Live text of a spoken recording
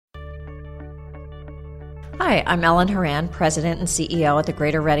Hi, I'm Ellen Horan, President and CEO at the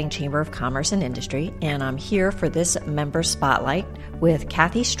Greater Reading Chamber of Commerce and Industry, and I'm here for this member spotlight with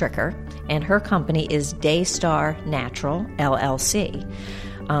Kathy Stricker, and her company is Daystar Natural, LLC.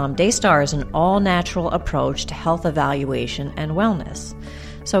 Daystar is an all-natural approach to health evaluation and wellness.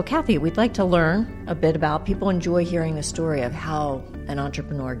 So, Kathy, we'd like to learn a bit about, people enjoy hearing the story of how an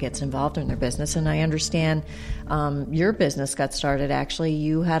entrepreneur gets involved in their business, and I understand your business got started, actually,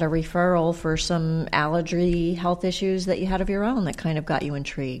 you had a referral for some allergy health issues that you had of your own that kind of got you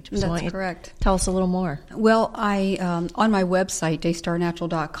intrigued. So That's correct. Tell us a little more. Well, I on my website,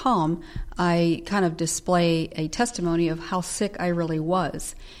 daystarnatural.com, I kind of display a testimony of how sick I really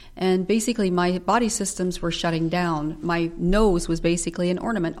was. And basically, my body systems were shutting down. My nose was basically an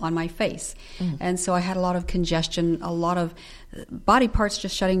ornament on my face. And so I had a lot of congestion, a lot of body parts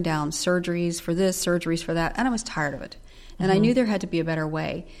just shutting down, surgeries for this, surgeries for that, and I was tired of it. And I knew there had to be a better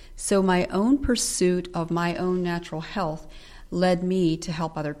way. So my own pursuit of my own natural health led me to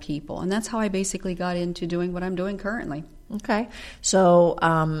help other people. And that's how I basically got into doing what I'm doing currently. Okay. So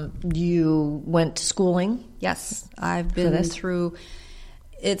you went to schooling? Yes. I've been through...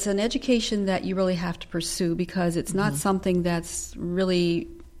 It's an education that you really have to pursue because it's not something that's really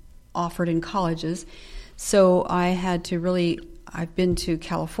offered in colleges. So I had to really, I've been to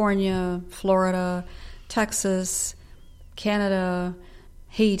California, Florida, Texas, Canada,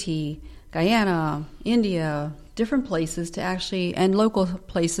 Haiti, Guyana, India, different places to actually, and local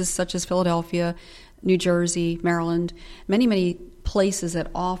places such as Philadelphia, New Jersey, Maryland, many, many places that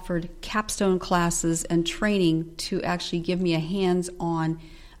offered capstone classes and training to actually give me a hands-on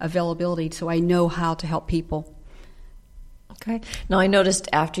availability so I know how to help people. Okay. Now, I noticed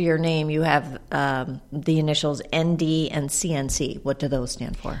after your name you have the initials ND and CNC. What do those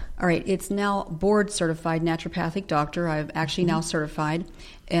stand for? All right. It's now board-certified naturopathic doctor. I've actually now certified.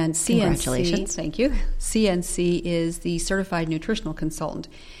 And CNC, congratulations. Thank you. CNC is the certified nutritional consultant.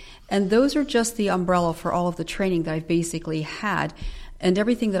 And those are just the umbrella for all of the training that I've basically had. And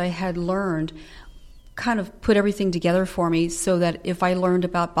everything that I had learned kind of put everything together for me so that if I learned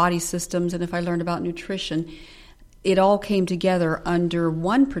about body systems and if I learned about nutrition, it all came together under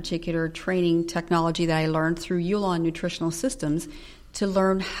one particular training technology that I learned through Ulan Nutritional Systems to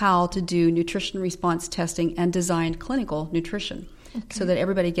learn how to do nutrition response testing and design clinical nutrition so that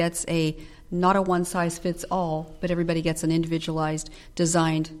everybody gets not a one-size-fits-all, but everybody gets an individualized,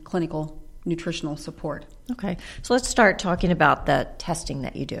 designed clinical nutritional support. Okay. So let's start talking about the testing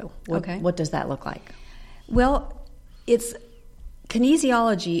that you do. What does that look like? Well,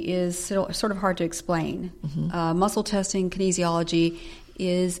 kinesiology is sort of hard to explain. Muscle testing, kinesiology,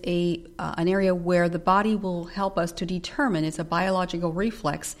 is an area where the body will help us to determine, it's a biological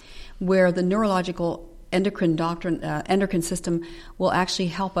reflex, where the neurological endocrine system will actually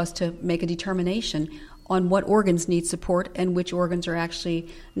help us to make a determination on what organs need support and which organs are actually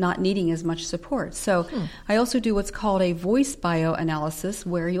not needing as much support. So I also do what's called a voice bioanalysis,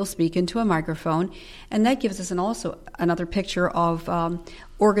 where you'll speak into a microphone, and that gives us also another picture of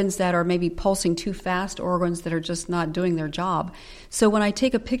organs that are maybe pulsing too fast, organs that are just not doing their job. So when I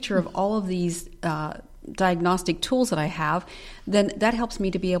take a picture of all of these diagnostic tools that I have, then that helps me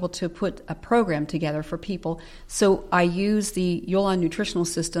to be able to put a program together for people. So I use the Ulan Nutritional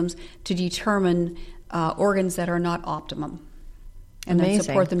Systems to determine organs that are not optimum and then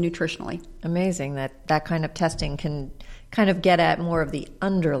support them nutritionally. Amazing that kind of testing can kind of get at more of the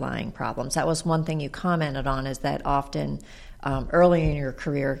underlying problems. That was one thing you commented on, is that often early in your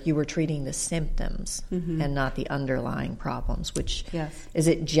career you were treating the symptoms and not the underlying problems, which is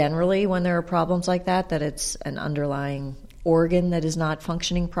it generally when there are problems like that it's an underlying organ that is not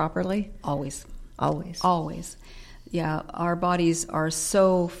functioning properly? Always. Yeah, our bodies are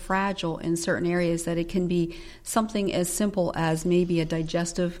so fragile in certain areas that it can be something as simple as maybe a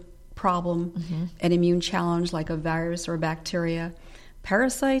digestive problem, an immune challenge like a virus or a bacteria,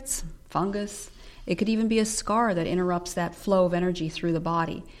 parasites, fungus. It could even be a scar that interrupts that flow of energy through the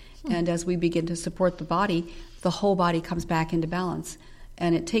body. And as we begin to support the body, the whole body comes back into balance.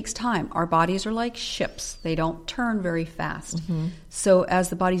 And it takes time. Our bodies are like ships. They don't turn very fast. So as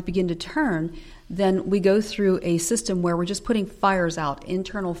the bodies begin to turn, then we go through a system where we're just putting fires out,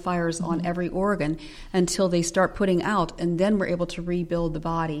 internal fires on every organ until they start putting out, and then we're able to rebuild the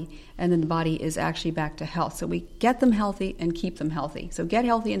body, and then the body is actually back to health. So we get them healthy and keep them healthy. So get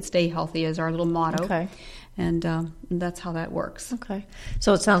healthy and stay healthy is our little motto. Okay. And that's how that works. Okay.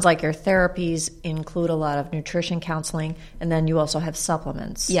 So it sounds like your therapies include a lot of nutrition counseling, and then you also have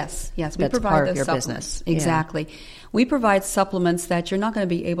supplements. Yes. We That's provide part those of your supplements. business. Exactly. Yeah. We provide supplements that you're not going to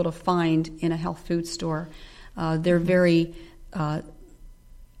be able to find in a health food store. They're very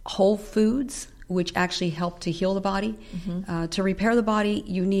whole foods, which actually help to heal the body. To repair the body,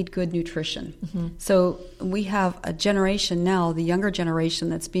 you need good nutrition. So we have a generation now, the younger generation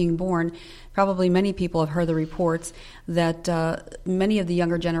that's being born. Probably many people have heard the reports that many of the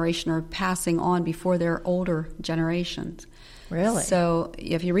younger generation are passing on before their older generations. Really? So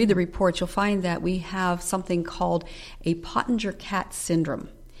if you read the reports, you'll find that we have something called a Pottenger cat syndrome.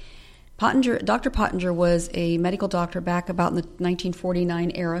 Dr. Pottenger was a medical doctor back about in the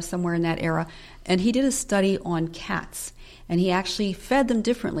 1949 era, somewhere in that era, and he did a study on cats. And he actually fed them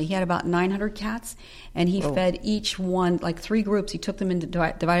differently. He had about 900 cats, and he fed each one, like 3 groups. He took them into,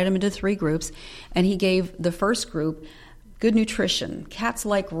 divided them into 3 groups, and he gave the first group good nutrition. Cats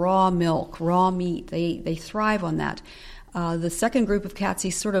like raw milk, raw meat. They thrive on that. The second group of cats, he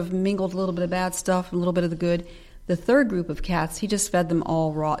sort of mingled a little bit of bad stuff and a little bit of the good. The third group of cats, he just fed them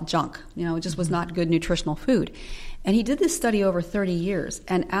all raw junk. It just was not good nutritional food. And he did this study over 30 years.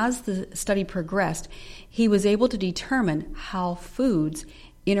 And as the study progressed, he was able to determine how foods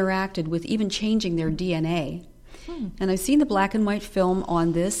interacted with even changing their DNA. And I've seen the black and white film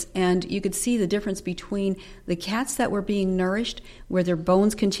on this, and you could see the difference between the cats that were being nourished, where their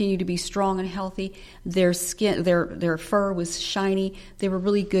bones continue to be strong and healthy, their skin, their fur was shiny, they were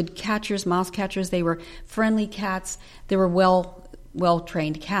really good catchers, mouse catchers, they were friendly cats, they were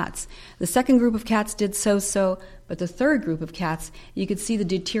well-trained cats. The second group of cats did so, but the third group of cats, you could see the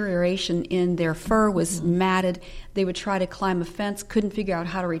deterioration in their fur was matted. They would try to climb a fence, couldn't figure out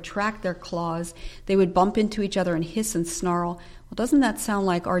how to retract their claws. They would bump into each other and hiss and snarl. Well, doesn't that sound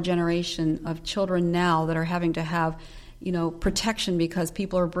like our generation of children now that are having to have, protection because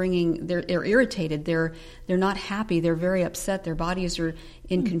people are they're irritated, they're not happy, they're very upset, their bodies are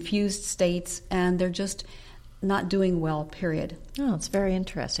in confused states, and they're just not doing well, period. Oh, it's very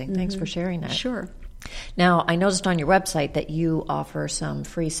interesting. Thanks for sharing that. Sure. Now, I noticed on your website that you offer some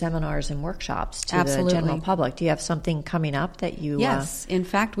free seminars and workshops to the general public. Do you have something coming up that you Yes. In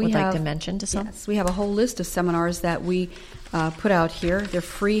fact, we would have, like to mention to some? Yes, we have a whole list of seminars that we put out here. They're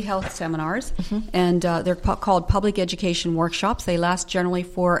free health seminars, and they're called public education workshops. They last generally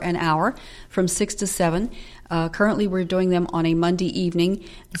for an hour from 6 to 7. Currently, we're doing them on a Monday evening,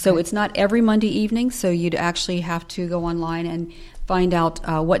 so it's not every Monday evening, so you'd actually have to go online and find out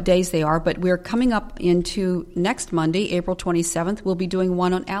what days they are. But we're coming up into next Monday, April 27th. We'll be doing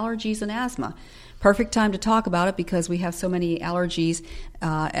one on allergies and asthma. Perfect time to talk about it because we have so many allergies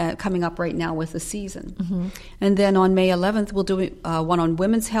coming up right now with the season. And then on May 11th, we'll do one on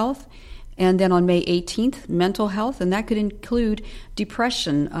women's health. And then on May 18th, mental health, and that could include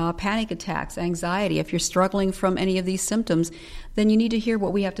depression, panic attacks, anxiety. If you're struggling from any of these symptoms, then you need to hear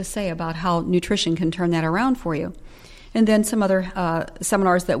what we have to say about how nutrition can turn that around for you. And then some other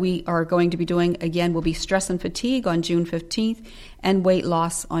seminars that we are going to be doing, again, will be stress and fatigue on June 15th and weight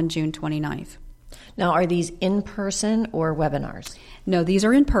loss on June 29th. Now, are these in-person or webinars? No, these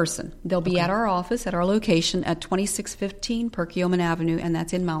are in person. They'll be at our office, at our location at 2615 Perkiomen Avenue, and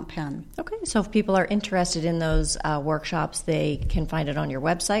that's in Mount Penn. Okay, so if people are interested in those workshops, they can find it on your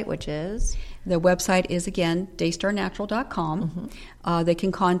website, which is? The website is, again, daystarnatural.com. They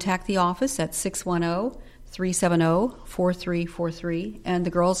can contact the office at 610-370-4343, and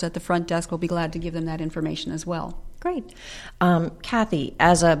the girls at the front desk will be glad to give them that information as well. Great. Kathy,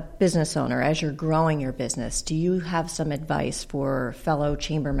 as a business owner, as you're growing your business, do you have some advice for fellow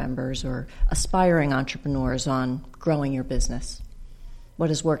chamber members or aspiring entrepreneurs on growing your business? What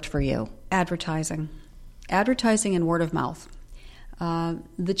has worked for you? Advertising and word of mouth.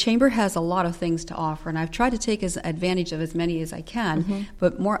 The chamber has a lot of things to offer, and I've tried to take advantage of as many as I can,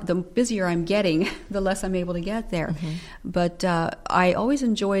 but the busier I'm getting, the less I'm able to get there. But I always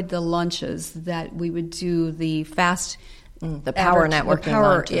enjoyed the lunches that we would do, the fast... the power networking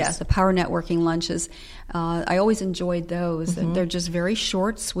lunches. Yes, the power networking lunches. I always enjoyed those. They're just very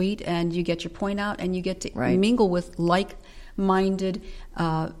short, sweet, and you get your point out, and you get to mingle with like-minded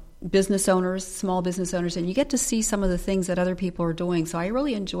business owners, small business owners, and you get to see some of the things that other people are doing. So I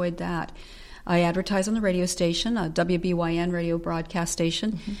really enjoyed that. I advertise on the radio station, a WBYN radio broadcast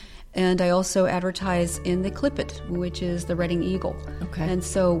station, and I also advertise in the Clip It, which is the Reading Eagle. Okay. And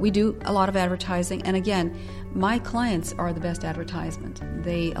so we do a lot of advertising, and again, my clients are the best advertisement.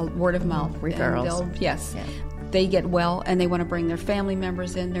 They word of mouth. Referrals. They get well, and they want to bring their family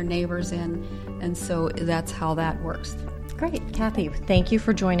members in, their neighbors in, and so that's how that works. Great. Kathy, thank you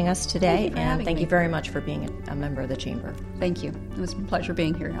for joining us today, and thank you very much for being a member of the Chamber. Thank you. It was a pleasure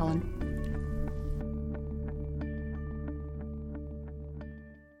being here, Ellen.